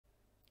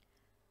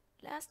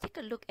us take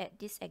a look at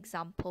this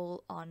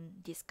example on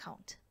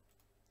discount.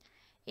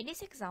 In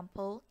this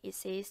example, it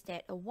says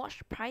that a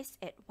watch priced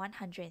at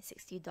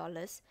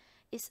 $160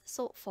 is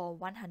sold for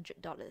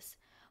 $100.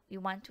 We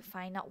want to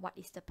find out what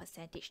is the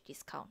percentage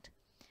discount.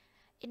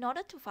 In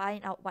order to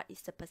find out what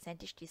is the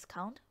percentage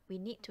discount, we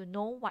need to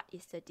know what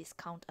is the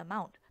discount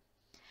amount.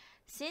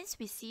 Since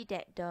we see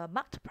that the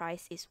marked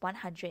price is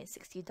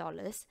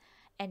 $160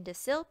 and the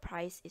sale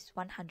price is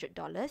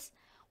 $100,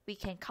 we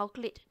can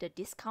calculate the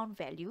discount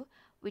value,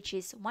 which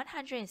is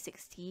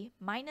 160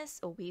 minus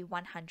away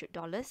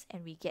 $100,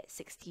 and we get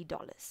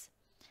 $60.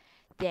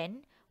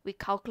 Then we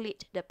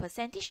calculate the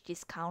percentage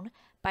discount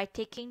by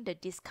taking the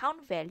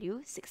discount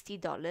value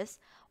 $60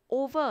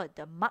 over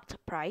the marked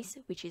price,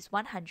 which is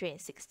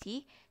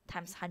 160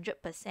 times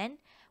 100%,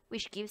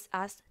 which gives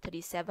us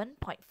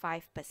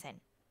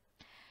 37.5%.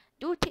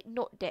 Do take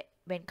note that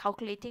when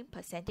calculating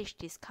percentage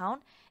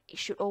discount, it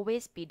should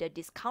always be the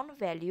discount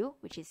value,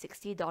 which is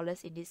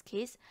 $60 in this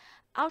case,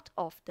 out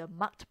of the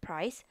marked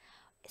price,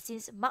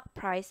 since marked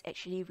price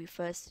actually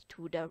refers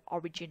to the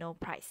original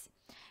price,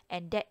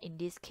 and that in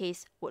this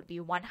case would be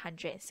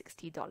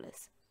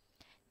 $160.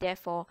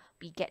 Therefore,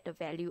 we get the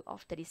value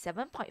of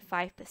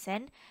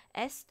 37.5%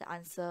 as the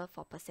answer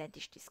for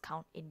percentage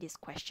discount in this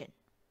question.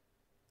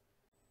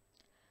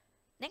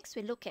 Next,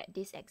 we look at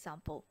this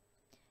example.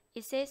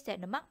 It says that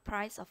the marked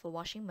price of a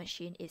washing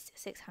machine is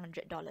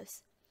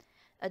 $600.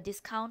 A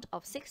discount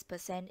of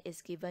 6%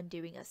 is given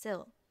during a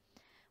sale.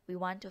 We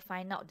want to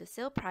find out the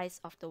sale price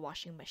of the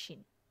washing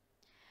machine.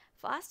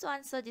 For us to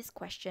answer this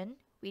question,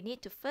 we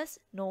need to first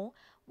know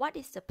what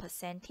is the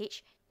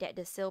percentage that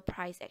the sale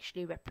price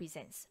actually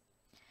represents.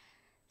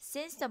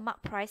 Since the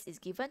marked price is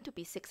given to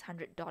be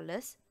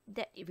 $600,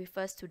 that it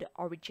refers to the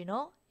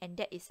original, and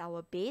that is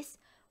our base,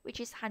 which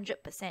is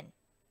 100%.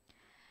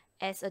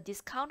 As a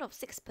discount of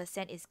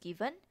 6% is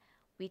given,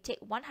 we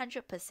take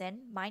 100%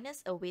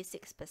 minus away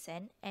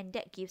 6%, and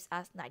that gives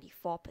us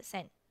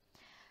 94%.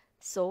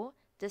 So,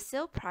 the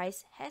sale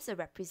price has a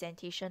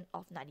representation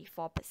of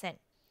 94%.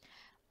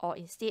 Or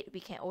instead, we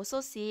can also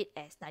see it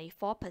as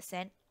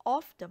 94%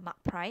 of the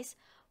marked price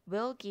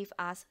will give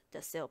us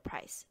the sale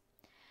price.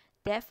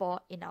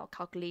 Therefore, in our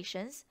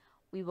calculations,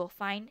 we will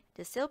find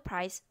the sale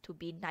price to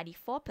be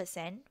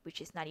 94%,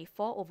 which is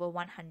 94 over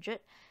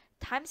 100,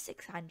 times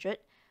 600,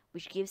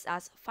 which gives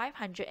us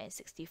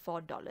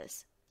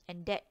 $564,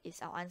 and that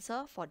is our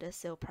answer for the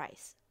sale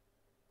price.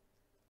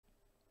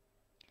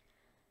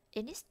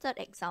 In this third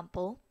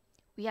example,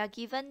 we are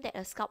given that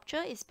a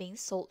sculpture is being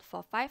sold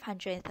for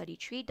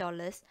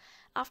 $533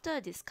 after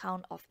a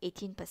discount of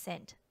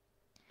 18%.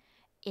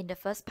 In the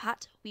first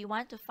part, we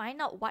want to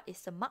find out what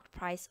is the marked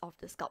price of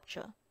the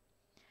sculpture.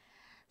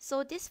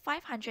 So this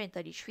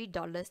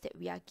 $533 that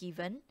we are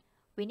given,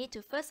 we need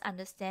to first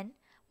understand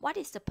what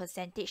is the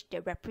percentage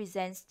that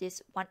represents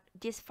this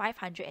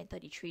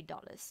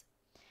 $533.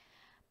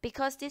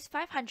 Because this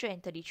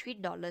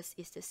 $533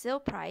 is the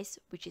sale price,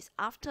 which is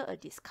after a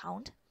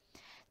discount,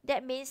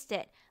 that means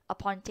that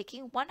upon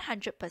taking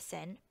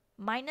 100%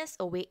 minus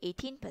away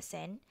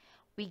 18%,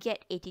 we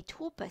get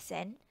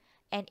 82%,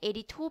 and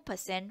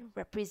 82%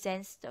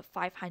 represents the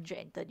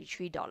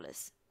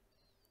 $533.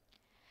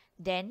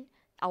 Then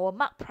our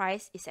marked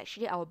price is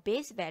actually our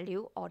base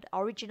value or the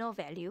original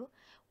value,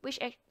 which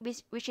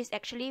is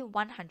actually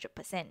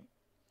 100%.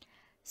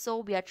 So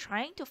we are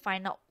trying to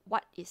find out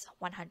what is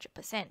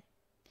 100%.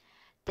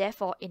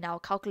 Therefore, in our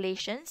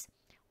calculations,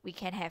 we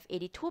can have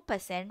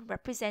 82%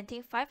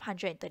 representing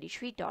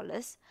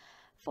 $533,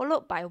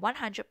 followed by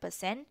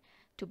 100%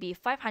 to be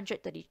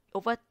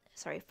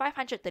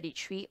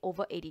 533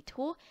 over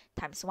 82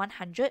 times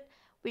 100,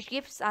 which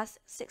gives us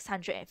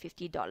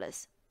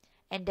 $650.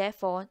 And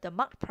therefore, the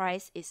marked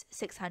price is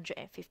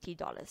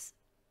 $650.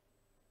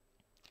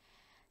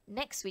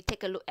 Next, we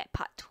take a look at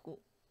part 2.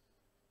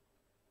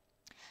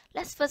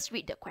 Let's first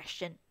read the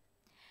question.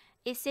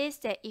 It says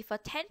that if a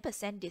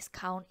 10%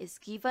 discount is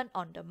given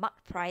on the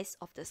marked price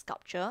of the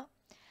sculpture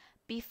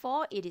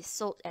before it is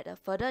sold at a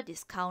further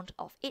discount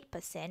of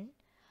 8%,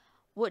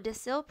 would the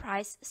sale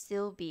price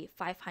still be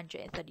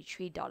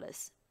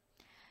 $533?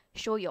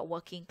 Show your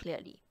working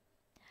clearly.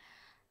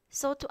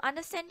 So to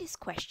understand this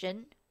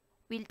question,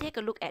 we'll take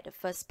a look at the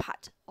first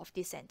part of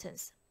this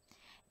sentence.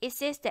 It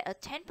says that a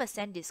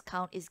 10%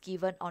 discount is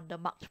given on the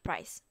marked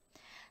price.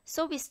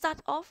 So we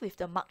start off with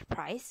the marked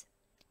price,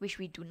 which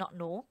we do not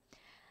know.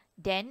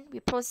 Then we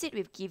proceed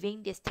with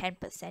giving this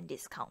 10%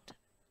 discount.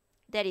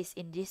 That is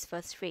in this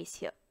first phrase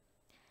here.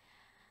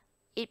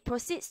 It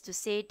proceeds to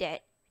say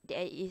that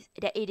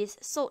it is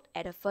sold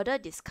at a further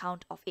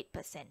discount of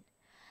 8%.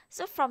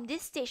 So from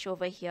this stage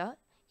over here,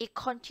 it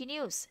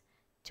continues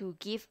to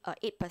give a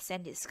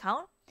 8%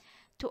 discount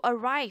to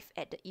arrive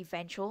at the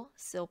eventual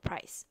sale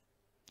price.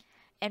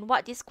 And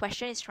what this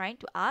question is trying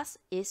to ask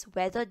is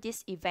whether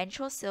this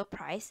eventual sale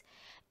price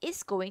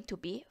is going to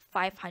be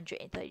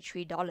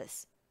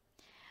 $533.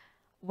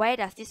 Where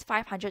does this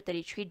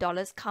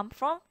 $533 come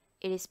from?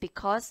 It is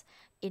because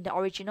in the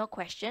original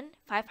question,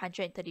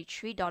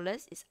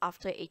 $533 is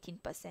after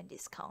 18%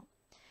 discount.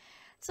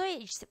 So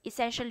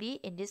essentially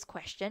in this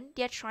question,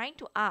 they are trying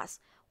to ask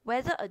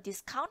whether a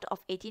discount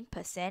of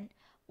 18%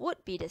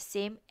 would be the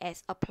same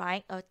as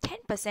applying a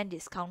 10%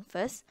 discount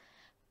first,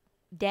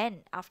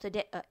 then after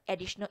that an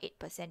additional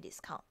 8%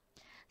 discount.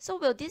 So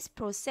will this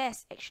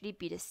process actually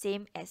be the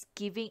same as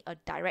giving a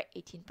direct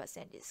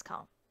 18%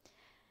 discount?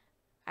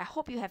 I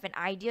hope you have an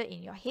idea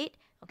in your head,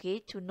 okay,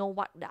 to know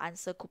what the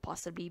answer could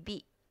possibly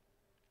be.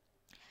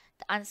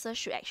 The answer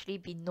should actually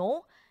be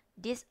no.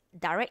 This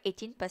direct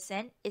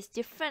 18% is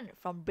different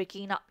from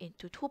breaking up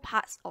into two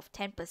parts of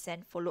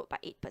 10% followed by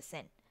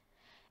 8%.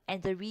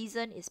 And the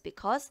reason is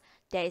because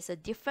there is a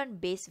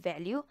different base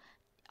value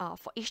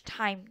for each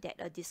time that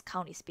a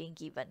discount is being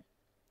given.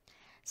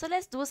 So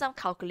let's do some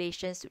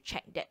calculations to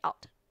check that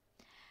out.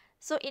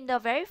 So in the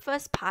very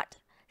first part,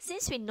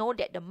 since we know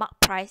that the mark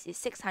price is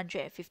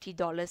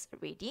 $650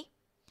 already,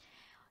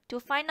 to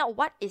find out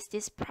what is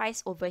this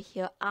price over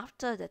here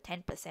after the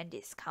 10%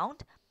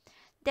 discount,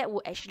 that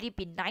would actually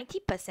be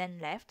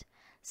 90% left.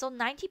 So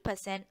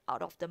 90%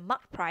 out of the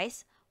mark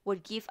price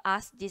would give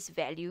us this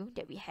value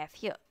that we have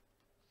here.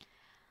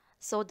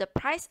 So the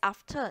price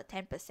after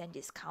 10%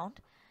 discount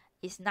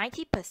is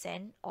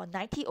 90% or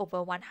 90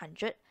 over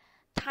 100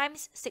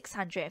 times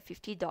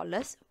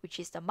 $650, which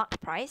is the mark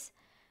price,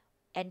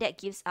 and that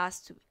gives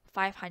us to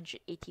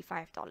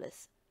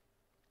 $585.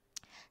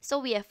 So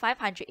we have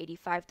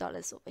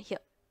 $585 over here.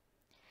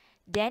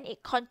 Then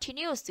it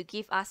continues to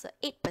give us an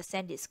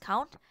 8%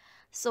 discount.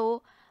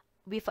 So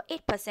with an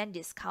 8%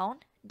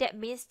 discount, that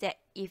means that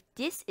if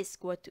this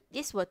were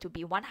to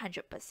be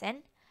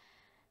 100%,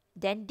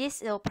 then this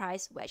sale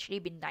price will actually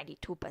be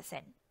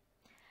 92%.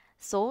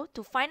 So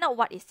to find out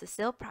what is the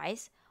sale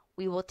price,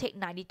 we will take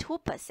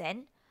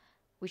 92%,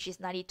 which is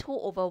 92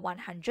 over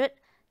 100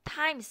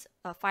 times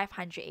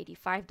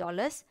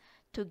 $585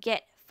 to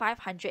get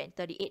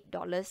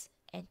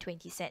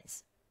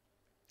 $538.20.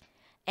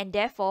 And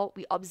therefore,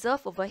 we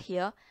observe over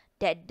here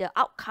that the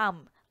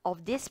outcome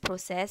of this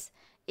process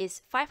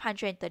is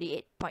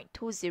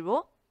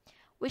 538.20,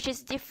 which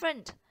is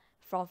different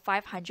from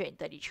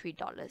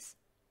 $533.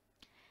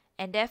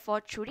 And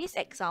therefore, through this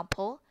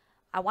example,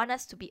 I want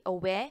us to be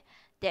aware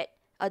that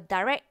a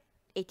direct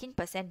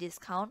 18%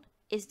 discount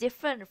is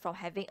different from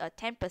having a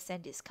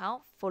 10%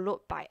 discount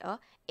followed by a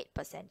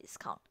 8%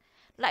 discount.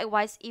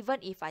 Likewise, even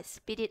if I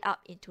split it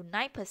up into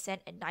 9%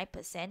 and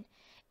 9%,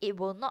 it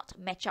will not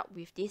match up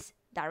with this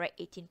direct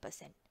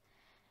 18%.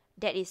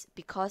 That is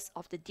because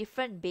of the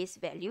different base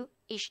value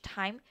each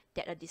time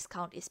that a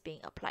discount is being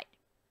applied.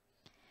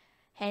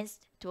 Hence,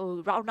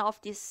 to round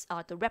off this,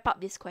 to wrap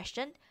up this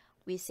question,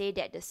 we say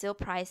that the sale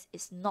price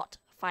is not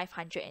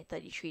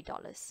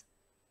 $533.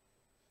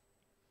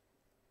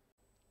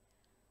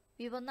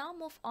 We will now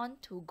move on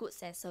to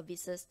goods and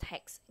services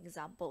tax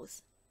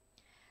examples.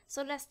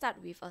 So let's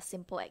start with a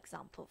simple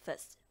example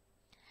first.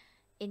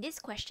 In this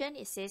question,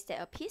 it says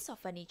that a piece of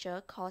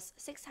furniture costs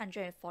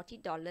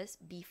 $640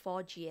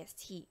 before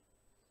GST.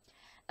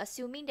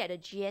 Assuming that the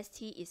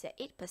GST is at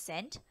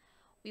 8%,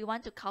 we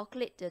want to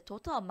calculate the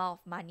total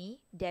amount of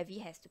money Devi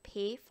has to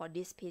pay for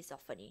this piece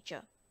of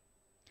furniture.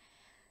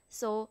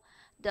 So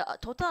the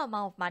total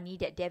amount of money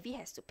that Devi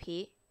has to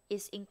pay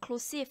is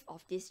inclusive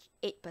of this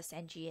 8%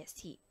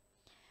 GST.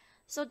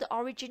 So the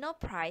original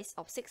price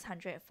of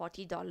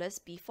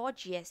 $640 before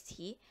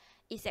GST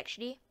is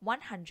actually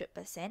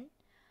 100%,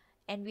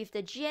 and with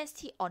the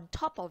GST on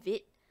top of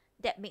it,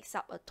 that makes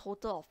up a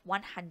total of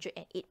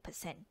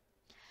 108%.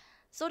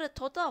 So the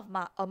total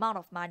amount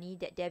of money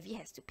that Devi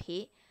has to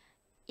pay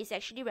is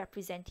actually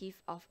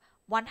representative of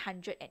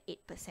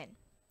 108%.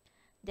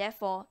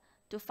 Therefore,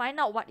 to find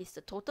out what is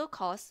the total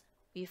cost,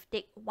 we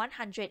take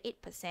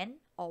 108%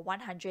 or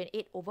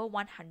 108 over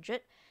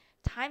 100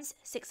 times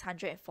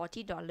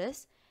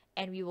 $640,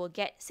 and we will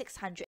get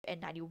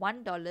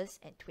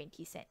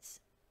 $691.20.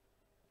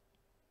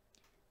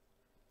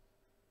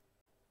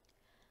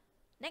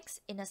 Next,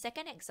 in the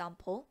second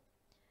example,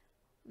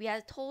 we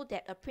are told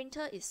that a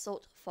printer is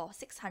sold for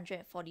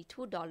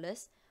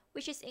 $642,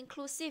 which is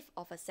inclusive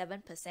of a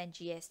 7%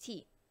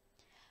 GST.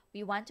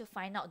 We want to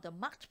find out the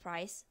marked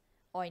price,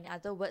 or in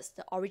other words,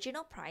 the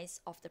original price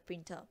of the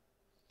printer.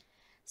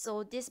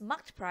 So this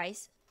marked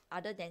price,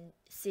 other than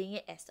seeing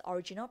it as the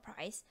original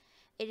price,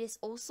 it is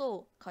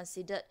also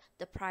considered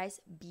the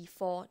price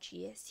before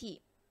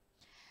GST.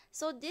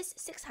 So this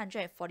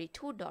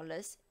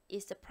 $642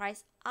 is the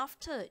price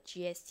after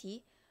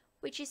GST,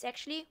 which is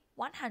actually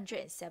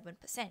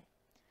 107%.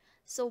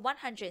 So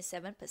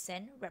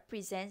 107%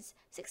 represents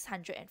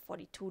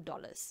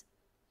 $642.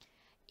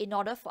 In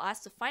order for us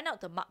to find out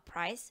the marked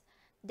price,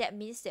 that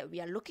means that we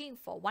are looking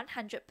for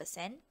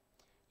 100%,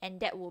 and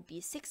that will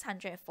be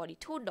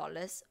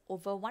 $642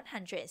 over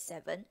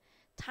 107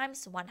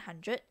 times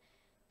 100.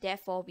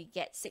 Therefore, we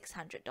get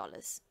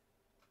 $600.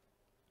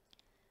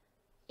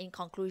 In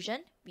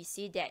conclusion, we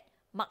see that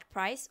marked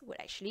price would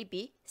actually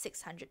be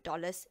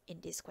 $600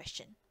 in this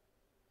question.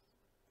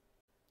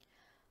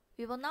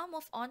 We will now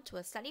move on to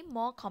a slightly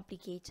more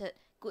complicated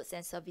goods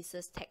and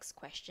services tax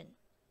question.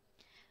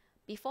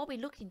 Before we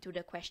look into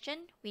the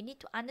question, we need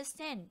to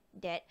understand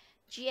that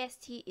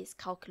GST is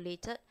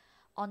calculated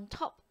on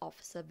top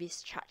of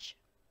service charge.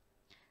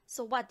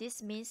 So what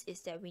this means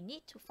is that we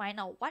need to find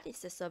out what is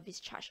the service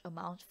charge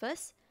amount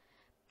first,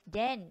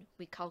 then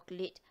we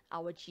calculate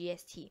our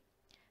GST.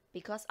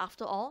 Because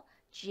after all,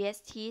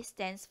 GST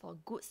stands for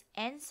Goods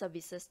and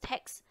Services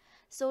Tax.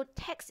 So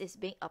tax is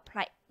being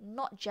applied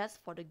not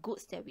just for the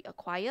goods that we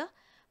acquire,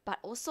 but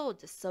also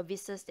the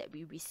services that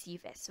we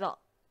receive as well.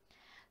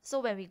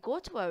 So when we go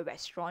to a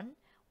restaurant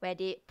where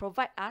they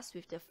provide us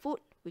with the food,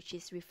 which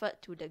is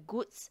referred to the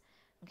goods,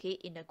 okay,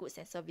 in the Goods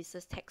and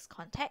Services Tax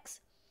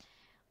context,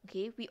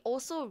 okay, we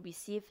also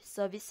receive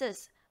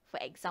services. For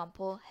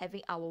example,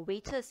 having our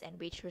waiters and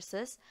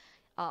waitresses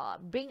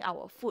bring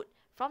our food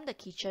from the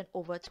kitchen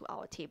over to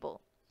our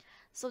table.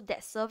 So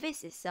that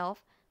service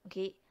itself,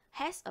 okay,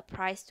 has a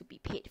price to be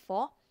paid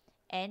for,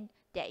 and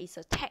there is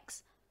a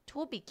tax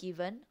to be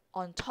given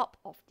on top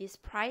of this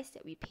price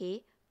that we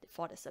pay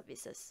for the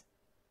services.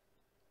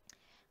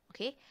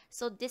 Okay,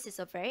 so this is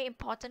a very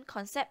important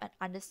concept and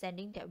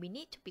understanding that we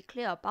need to be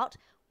clear about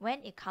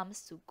when it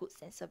comes to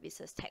goods and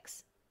services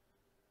tax.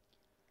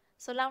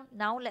 So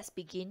now let's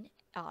begin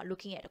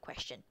looking at the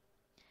question.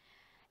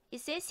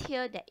 It says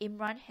here that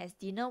Imran has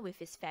dinner with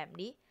his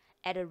family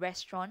at a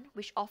restaurant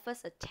which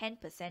offers a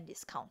 10%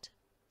 discount.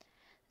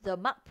 The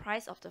marked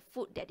price of the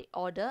food that they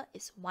order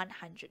is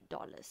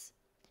 $100.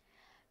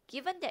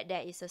 Given that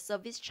there is a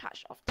service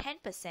charge of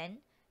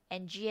 10%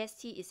 and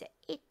GST is at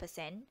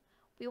 8%,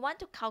 we want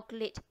to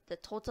calculate the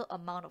total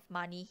amount of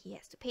money he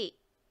has to pay.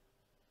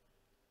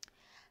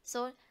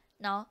 So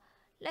now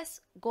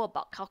let's go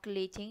about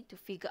calculating to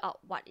figure out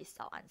what is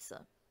our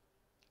answer.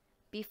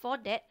 Before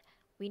that,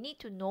 we need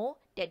to know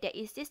that there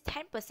is this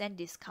 10%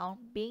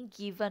 discount being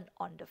given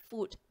on the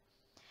food.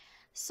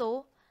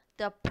 So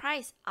the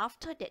price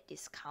after that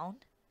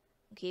discount,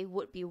 okay,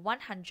 would be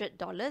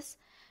 $100,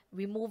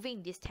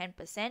 removing this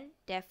 10%,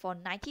 therefore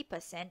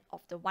 90%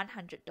 of the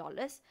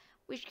 $100,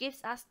 which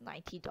gives us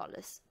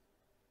 $90.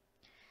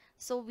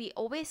 So we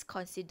always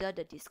consider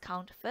the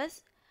discount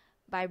first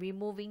by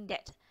removing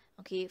that,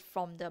 okay,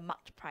 from the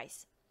marked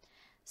price.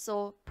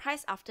 So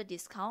price after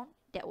discount,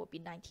 that would be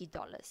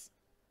 $90.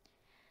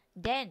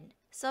 Then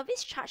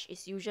service charge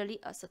is usually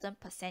a certain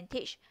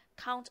percentage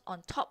count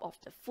on top of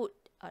the food,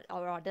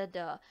 or rather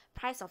the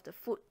price of the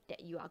food that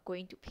you are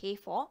going to pay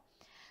for.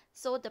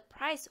 So the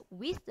price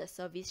with the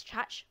service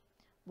charge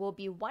will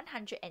be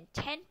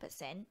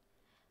 110%,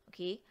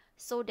 okay,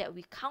 so that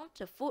we count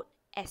the food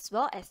as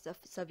well as the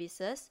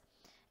services,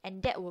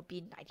 and that will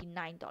be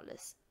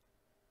 $99.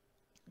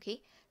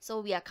 Okay,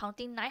 so we are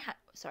counting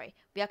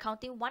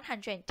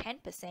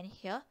 110%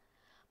 here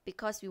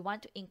because we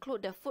want to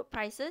include the food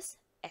prices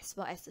as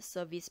well as the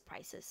service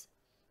prices.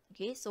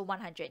 Okay, so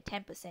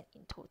 110%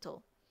 in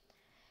total,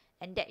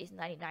 and that is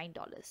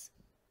 $99.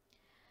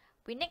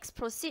 We next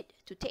proceed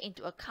to take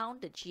into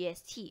account the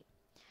GST.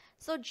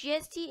 So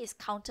GST is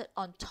counted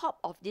on top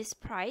of this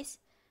price,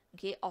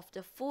 okay, of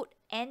the food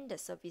and the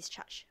service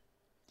charge.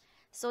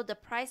 So the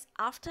price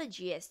after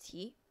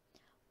GST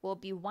will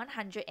be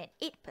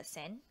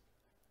 108%,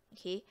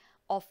 okay,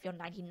 of your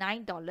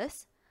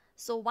 $99.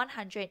 So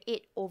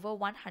 108 over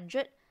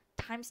 100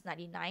 times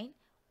 99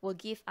 will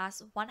give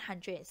us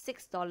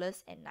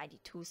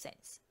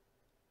 $106.92.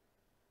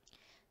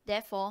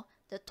 Therefore,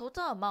 the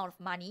total amount of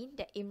money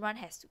that Imran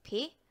has to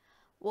pay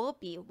will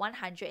be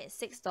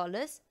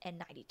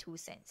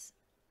 $106.92.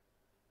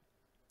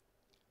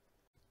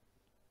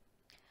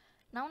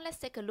 Now let's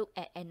take a look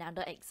at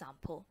another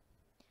example.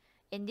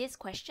 In this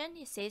question,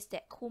 it says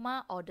that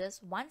Kumar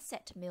orders one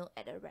set meal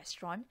at a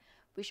restaurant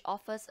which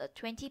offers a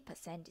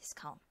 20%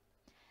 discount.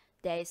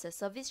 There is a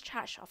service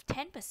charge of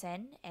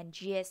 10% and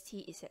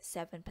GST is at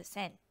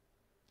 7%.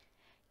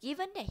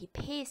 Given that he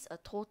pays a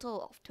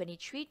total of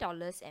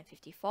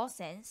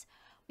 $23.54,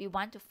 we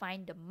want to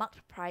find the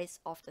marked price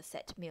of the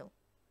set meal.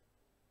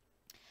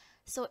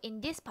 So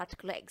in this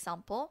particular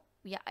example,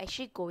 we are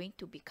actually going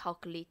to be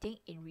calculating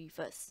in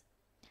reverse.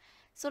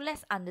 So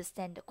let's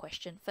understand the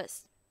question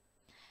first.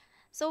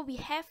 So we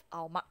have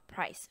our marked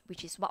price,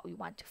 which is what we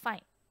want to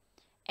find.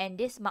 And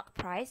this marked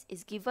price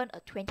is given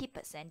a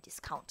 20%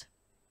 discount.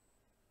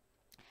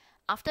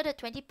 After the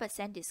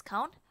 20%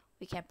 discount,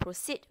 we can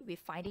proceed with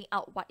finding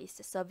out what is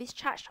the service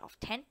charge of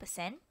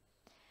 10%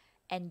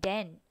 and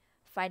then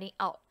finding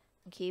out,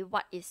 okay,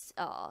 what is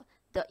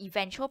the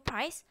eventual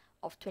price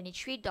of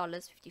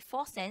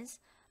 $23.54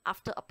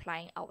 after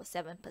applying our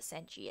 7%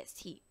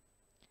 GST.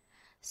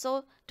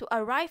 So to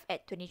arrive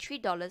at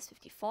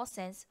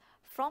 $23.54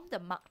 from the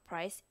marked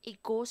price,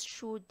 it goes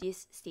through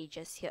these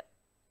stages here.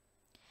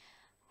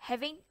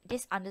 Having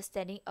this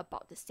understanding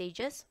about the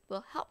stages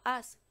will help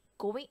us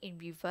going in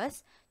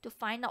reverse to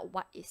find out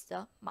what is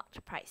the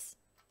marked price.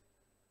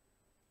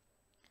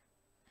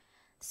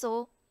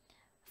 So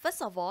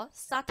first of all,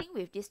 starting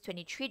with this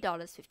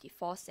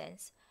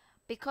 $23.54,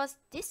 because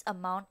this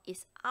amount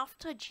is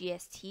after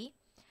GST,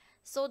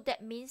 so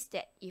that means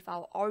that if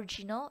our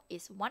original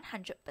is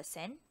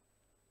 100%,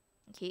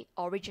 okay,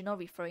 original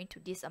referring to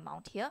this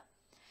amount here,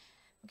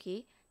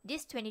 okay,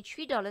 this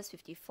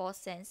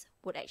 $23.54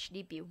 would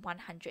actually be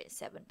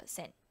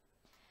 107%.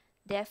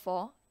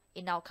 Therefore,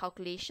 in our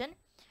calculation,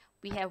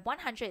 we have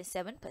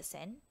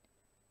 107%.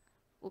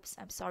 Oops,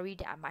 I'm sorry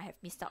that I might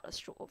have missed out a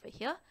stroke over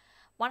here.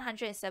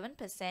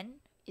 107%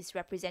 is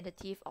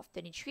representative of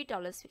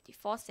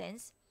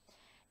 $23.54,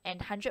 and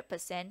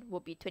 100% will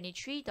be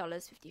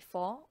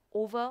 $23.54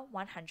 over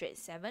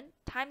 107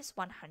 times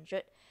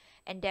 100,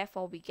 and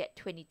therefore we get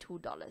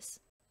 $22.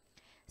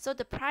 So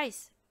the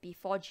price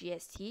before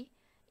GST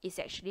is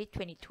actually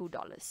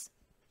 $22.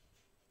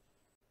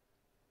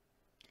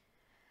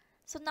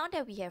 So now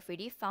that we have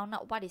already found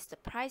out what is the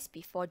price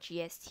before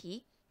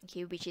GST,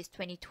 okay, which is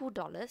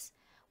 $22,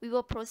 we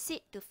will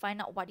proceed to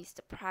find out what is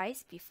the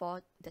price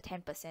before the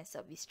 10%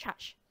 service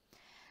charge.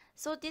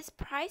 So this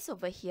price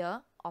over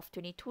here of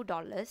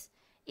 $22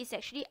 is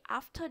actually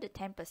after the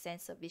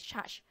 10% service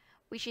charge,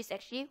 which is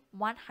actually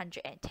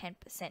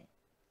 110%.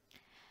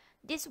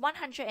 This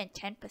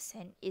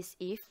 110% is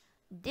if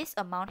this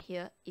amount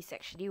here is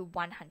actually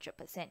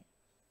 100%.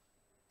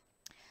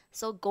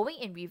 So going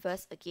in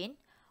reverse again,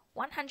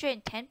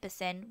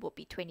 110% will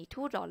be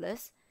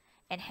 $22,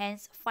 and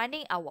hence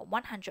finding our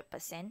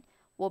 100%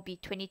 will be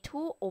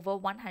 22 over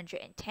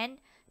 110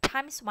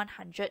 times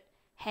 100,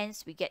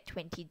 hence we get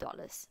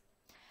 $20.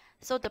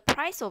 So the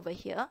price over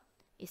here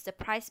is the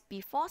price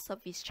before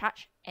service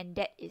charge, and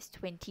that is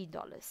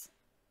 $20.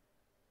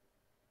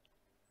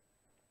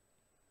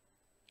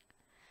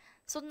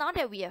 So now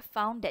that we have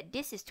found that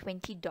this is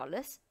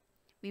 $20,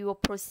 we will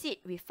proceed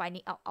with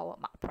finding out our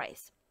mark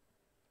price.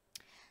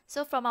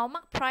 So from our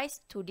mark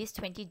price to this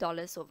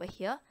 $20 over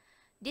here,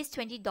 this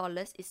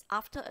 $20 is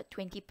after a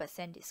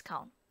 20%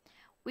 discount,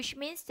 which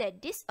means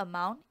that this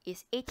amount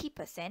is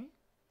 80%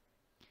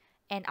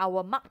 and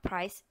our mark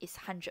price is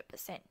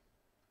 100%.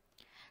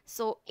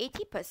 So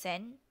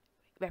 80%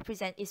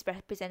 is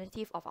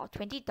representative of our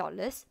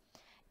 $20,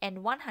 and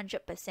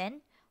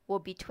 100% will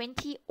be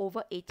 20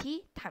 over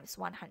 80 times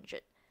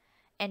 100,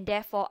 and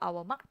therefore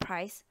our mark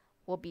price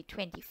will be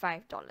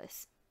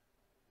 $25.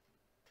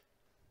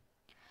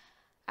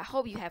 I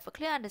hope you have a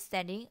clear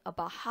understanding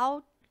about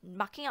how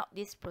marking out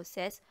this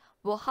process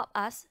will help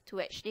us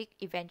to actually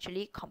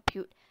eventually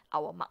compute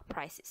our mark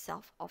price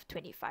itself of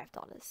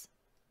 $25.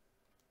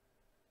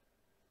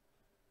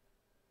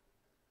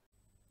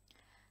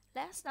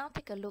 Let's now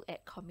take a look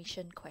at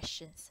commission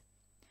questions.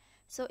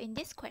 So in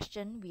this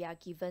question, we are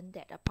given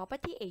that a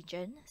property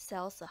agent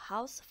sells a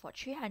house for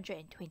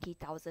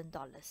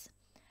 $320,000,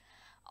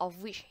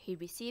 of which he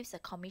receives a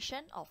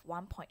commission of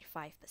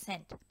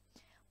 1.5%.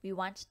 We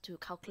want to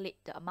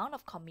calculate the amount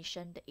of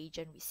commission the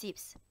agent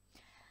receives.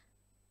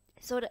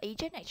 So the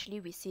agent actually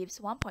receives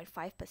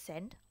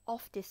 1.5%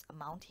 of this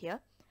amount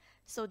here.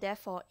 So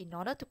therefore, in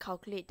order to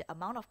calculate the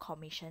amount of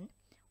commission,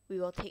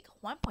 we will take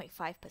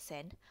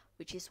 1.5%,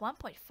 which is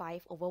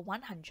 1.5 over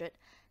 100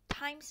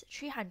 times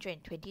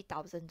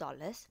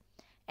 $320,000,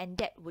 and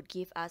that would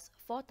give us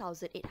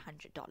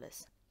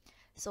 $4,800.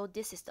 So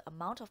this is the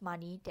amount of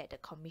money that the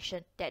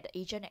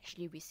agent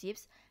actually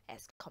receives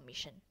as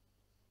commission.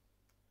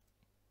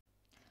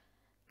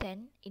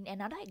 Then, in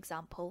another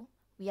example,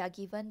 we are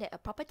given that a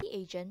property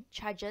agent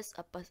charges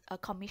a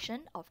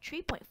commission of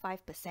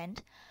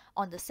 3.5%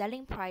 on the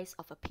selling price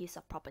of a piece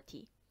of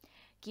property.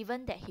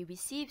 Given that he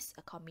receives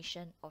a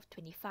commission of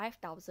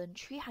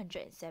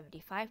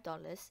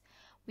 $25,375,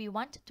 we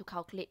want to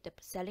calculate the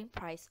selling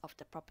price of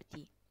the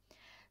property.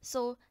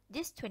 So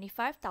this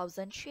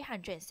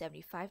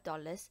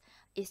 $25,375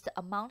 is the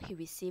amount he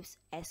receives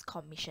as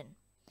commission.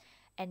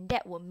 And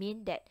that will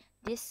mean that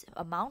this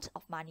amount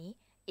of money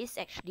is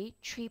actually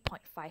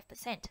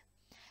 3.5%.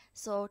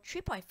 So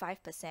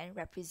 3.5%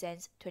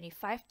 represents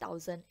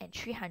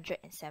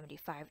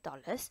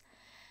 $25,375.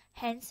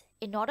 Hence,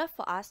 in order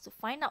for us to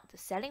find out the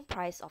selling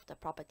price of the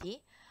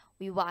property,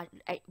 we are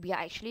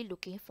actually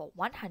looking for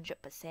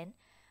 100%.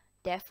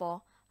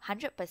 Therefore,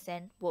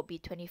 100% will be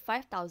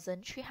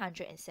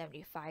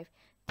 25,375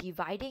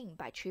 dividing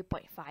by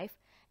 3.5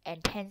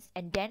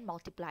 and then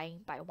multiplying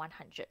by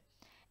 100.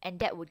 And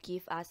that would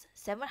give us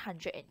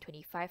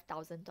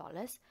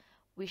 $725,000,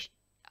 which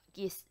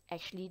is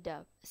actually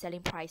the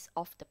selling price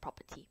of the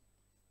property.